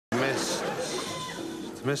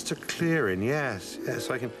Mr. Clearing, yes. Yes,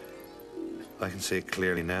 I can see it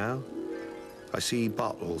clearly now. I see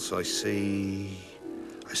bottles, I see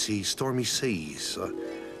stormy seas.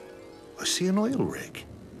 I see an oil rig.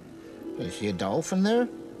 You see a dolphin there?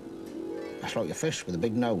 That's like a fish with a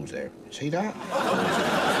big nose there. See that?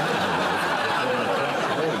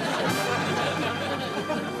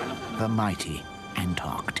 The mighty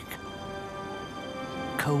Antarctic.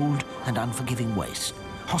 Cold and unforgiving waste,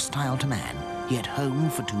 hostile to man, yet home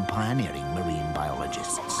for two pioneering marine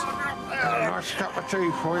biologists. A nice cup of tea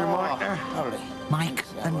for you, Mike. Mike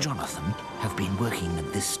and Jonathan have been working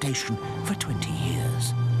at this station for 20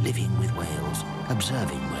 years, living with whales,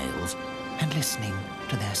 observing whales, and listening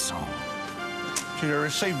to their song. See, the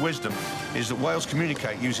received wisdom is that whales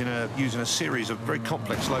communicate using a series of very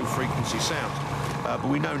complex low-frequency sounds. But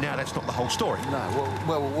we know now that's not the whole story. No,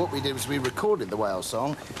 well, what we did was we recorded the whale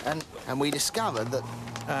song, and we discovered that...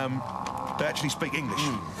 They actually speak English.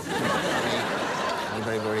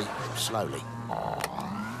 Very, very slowly.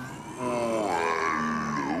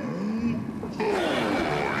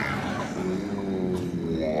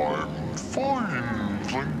 I'm fine,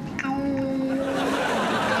 thank you.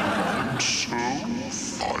 I'm so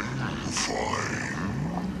fine.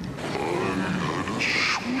 I had a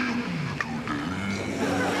swim today.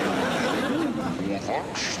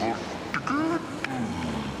 That's the ticket.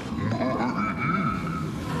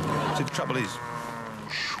 See, the trouble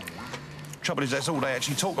is that's all they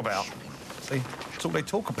actually talk about. See, that's all they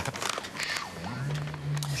talk about.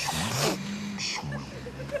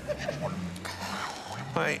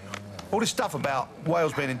 Hey, all this stuff about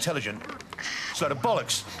whales being intelligent, it's a load of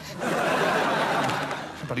bollocks.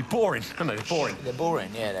 Bloody boring, aren't they? They're boring. They're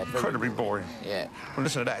boring, yeah. They're Incredibly boring. Yeah. Well,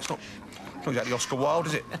 listen to that. It's not exactly Oscar Wilde,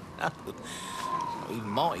 is it? Not even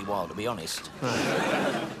Marty Wilde, to be honest.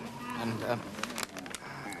 And, I'm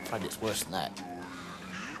afraid it's worse than that.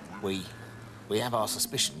 We have our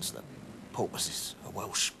suspicions that porpoises are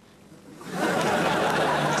Welsh.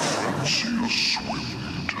 Fancy a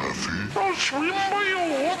swim, Taffy? I'll swim by you,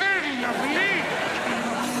 very lovely.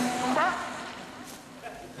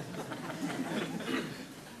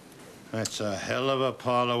 That's a hell of a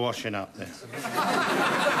pile of washing up there.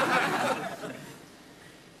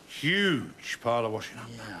 Huge pile of washing up.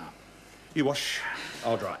 Yeah. You wash,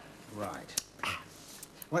 I'll dry. Right.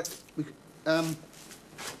 What?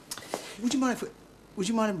 Would you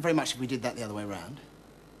mind very much if we did that the other way around?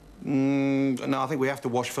 No, I think we have to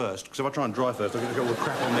wash first, because if I try and dry first, I'm going to get all the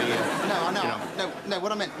crap on the... No, I know. No,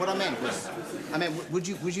 what I meant was... would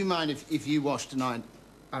you mind if you washed and I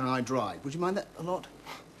dried? Would you mind that a lot?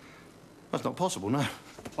 That's not possible, no.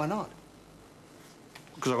 Why not?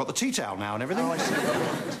 Because I've got the tea towel now and everything. Oh, I see.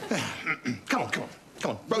 Come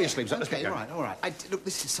on. Roll your sleeves up. Let's Okay, get going. all right. Look,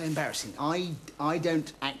 this is so embarrassing. I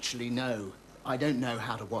don't actually know. I don't know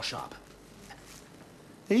how to wash up.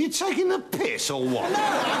 Are you taking the piss or what? No,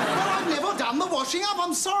 I've never done the washing up.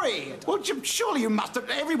 I'm sorry. Well, surely you must have.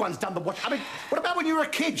 Everyone's done the washing. I mean, what about when you were a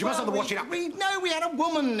kid? You must have done the washing up. We had a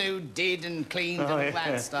woman who did and cleaned and all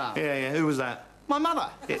that stuff. Yeah. Who was that? My mother.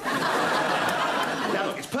 Yeah. Now,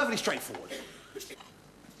 look, it's perfectly straightforward.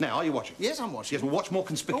 Now, are you watching? Yes, I'm watching. Yes, well, watch more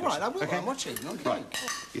conspicuous. All right, I will. Okay? I'm watching. Okay. Right.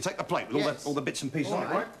 You take the plate with Yes. all the bits and pieces All on it,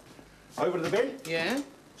 right. right? Over to the bin. Yeah.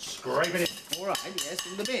 Scrape it in. All right, yes,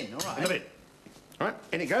 in the bin. All right. In the bin. All right,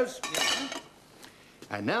 in it goes. Yeah.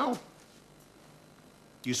 And now,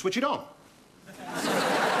 you switch it on.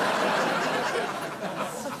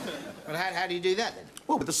 Well, how do you do that, then?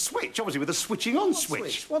 Well, with the switch, obviously, with the switching on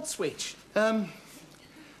switch. What switch?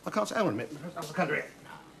 I can't say. Hang on a minute. I'll look under it.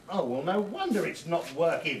 Oh, well, no wonder it's not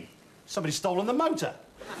working. Somebody's stolen the motor.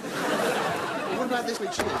 What about this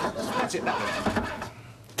switch here? That's it, that one.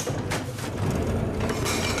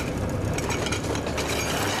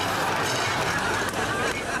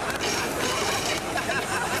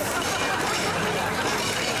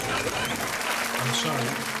 I'm sorry,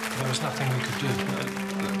 there was nothing we could do.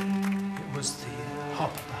 It was the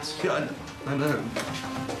hop bus. Yeah, I know.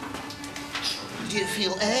 Do you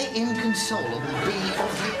feel A, inconsolable, B,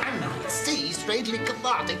 awfully angry, C, strangely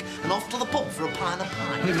cathartic, and off to the pub for a pint of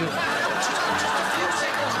pie? Just a few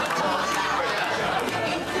seconds.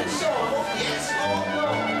 Inconsolable, yes or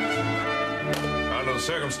no? Under the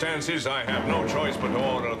circumstances, I have no choice but to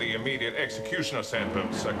order the immediate execution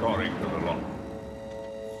sentence according to the law.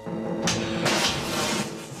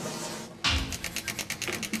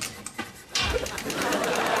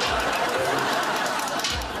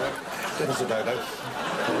 Devil's a dodo.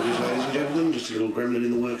 Apologies, ladies and gentlemen. Just a little gremlin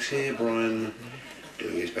in the works here. Brian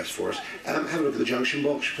doing his best for us. Have a look at the junction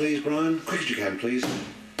box, please, Brian. Quick as you can, please.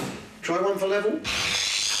 Try one for level.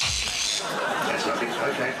 That's lovely.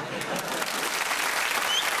 OK.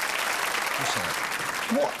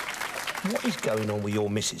 What is going on with your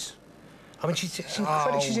missus? I mean, she's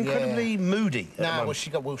incredibly moody at the moment.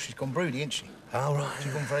 She's gone broody, isn't she? Oh, right.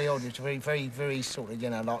 She's gone very odd. She's very sort of, you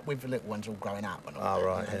know, like with the little ones all growing up and all. Oh,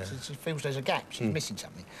 right, you know, yeah. She feels there's a gap. She's missing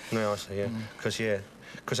something. No, I see, yeah.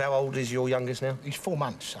 Because how old is your youngest now? He's 4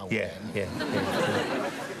 months old. Yeah.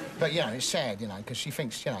 But, you know, it's sad, you know, because she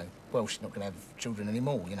thinks, you know, well, she's not going to have children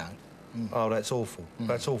anymore, you know. Oh, that's awful.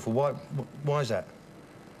 That's awful. Why is that?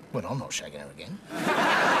 Well, I'm not shagging her again.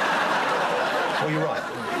 Well, you're right.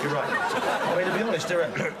 You're right. I mean, to be honest, there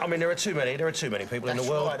are too many people in the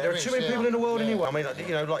world. Right, there are too many people in the world anyway. I mean,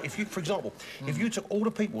 you know, like if you, for example, if you took all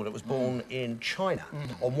the people that was born in China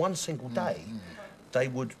on one single day, they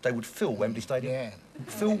would fill Wembley Stadium. Yeah.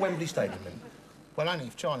 Fill Wembley Stadium. Well, only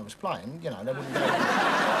if China was playing, you know, they wouldn't go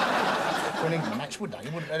for an England match, would they?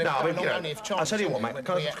 No, I mean, you know, only if China. I'll tell you what, mate.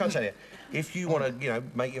 Can I tell you? If you want to, you know,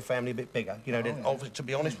 make your family a bit bigger, you know, then obviously, to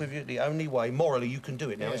be honest with you, the only way morally you can do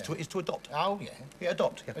it now is to adopt. Oh yeah. Yeah,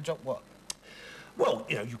 adopt. Yeah. Adopt what? Well,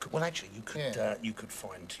 you know, you could. Well, actually, you could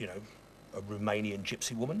find, you know, a Romanian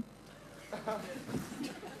gypsy woman.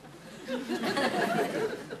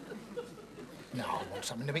 No, I want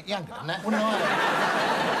something a bit younger than that, wouldn't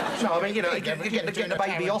I? No, I mean, you know, getting the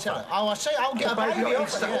baby off her. Oh, I see. I'll get a baby off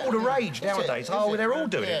her. It's all the rage nowadays. Oh, they're all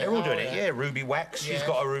doing it. They're all doing it. Yeah, Ruby Wax. She's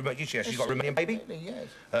got a Romanian baby. Yes.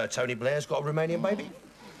 Tony Blair's got a Romanian baby.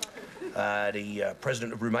 The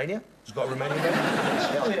president of Romania has got a Romanian baby.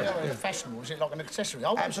 Yeah. Fashionable. Is it like an accessory?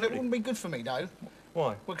 Absolutely. It wouldn't be good for me though.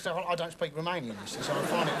 Why? Well, because I don't speak Romanian, so I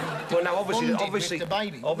find it. Well, no, obviously, the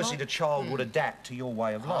baby, the child would adapt to your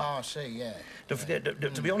way of life. Oh, I see. Yeah.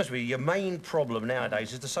 To be honest with you, your main problem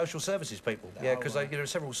nowadays is the social services people. Yeah, because there are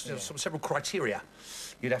several criteria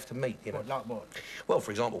you'd have to meet. You know. What, like what? Well,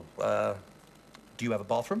 for example, do you have a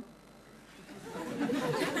bathroom?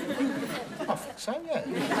 I think so. Yeah.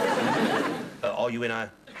 Are you in a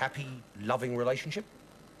happy, loving relationship?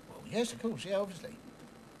 Well, yes, of course. Yeah, obviously.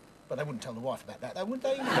 But they wouldn't tell the wife about that, though, would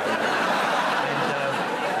they? And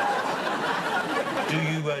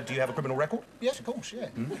do you have a criminal record? Yes, of course, yeah.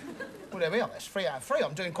 Well, there we are. That's 3 out of 3.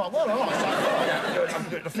 I'm doing quite well, aren't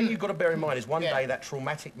I? The thing you've got to bear in mind is one day that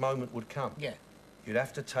traumatic moment would come. Yeah. You'd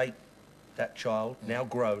have to take that child, now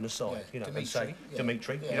grown, aside, you know, and say,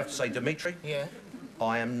 Dimitri. You'd have to say, Dimitri,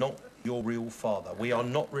 I am not your real father. We are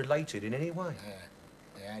not related in any way.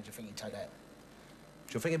 Yeah, how do you think you'd take that?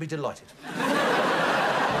 Do you think he'd be delighted?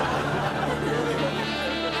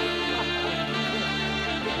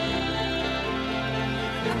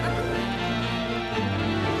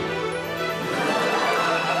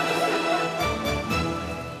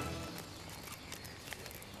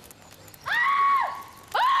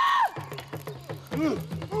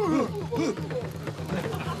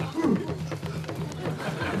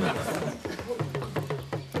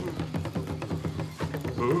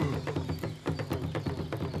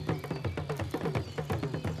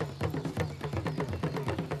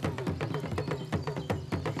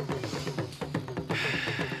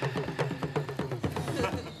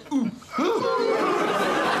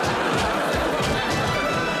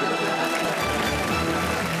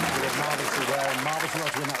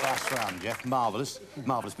 Jeff, marvellous,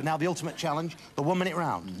 marvellous. But now the ultimate challenge, the 1 minute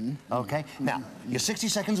round. OK? Now, your 60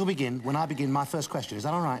 seconds will begin when I begin my first question. Is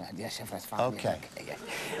that all right? Yes, Chef, that's fine. OK.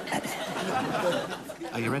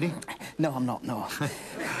 Are you ready? No, I'm not, no.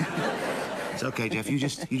 It's OK, Jeff. You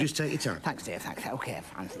just take your time. Thanks, dear, thanks. OK,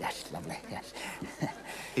 fine. Yes, lovely, yes.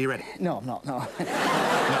 Are you ready? No, I'm not, no. No.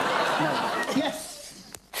 Yes!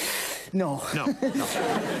 No. No, no.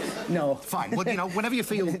 No. Fine. Well, you know, whenever you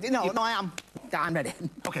feel... No, I am. I'm ready.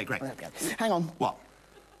 OK, great. Hang on. What?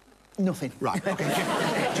 Nothing. Right, OK,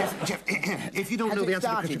 Jeff, if you don't know the answer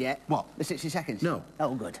to the question... Yet? What? The 60 seconds? No.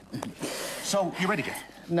 Oh, good. So, you ready, Jeff?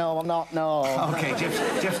 No, I'm not, no. OK,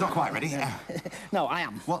 Jeff's not quite ready. No, I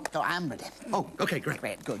am. What? No, I am ready. Oh, OK, great.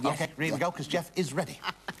 Great, good, yes. OK, here we go, because Jeff is ready.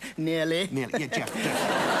 Nearly. Nearly. Yeah, Jeff.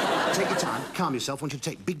 Take your time. Calm yourself. I want you to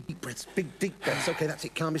take big, deep breaths. Big, deep breaths. OK, that's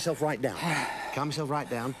it. Calm yourself right down. Calm yourself right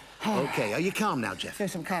down. OK, are you calm now, Jeff?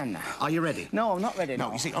 Yes, I'm calm now. Are you ready? No, I'm not ready,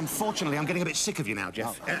 no. You see, unfortunately, I'm getting a bit sick of you now,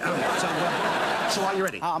 Jeff. Oh. So are you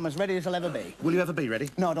ready? I'm as ready as I'll ever be. Will you ever be ready?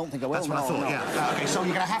 No, I don't think I will. That's what I thought, yeah. OK, so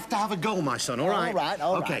you're going to have a go, my son, all right? All right,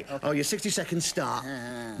 all right. OK, oh, your 60 seconds start.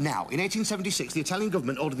 Now, in 1876, the Italian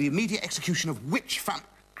government ordered the immediate execution of which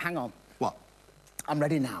Hang on. What? I'm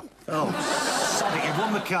ready now. Oh, sod it, you've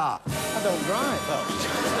won the car. I don't drive.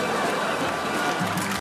 Oh.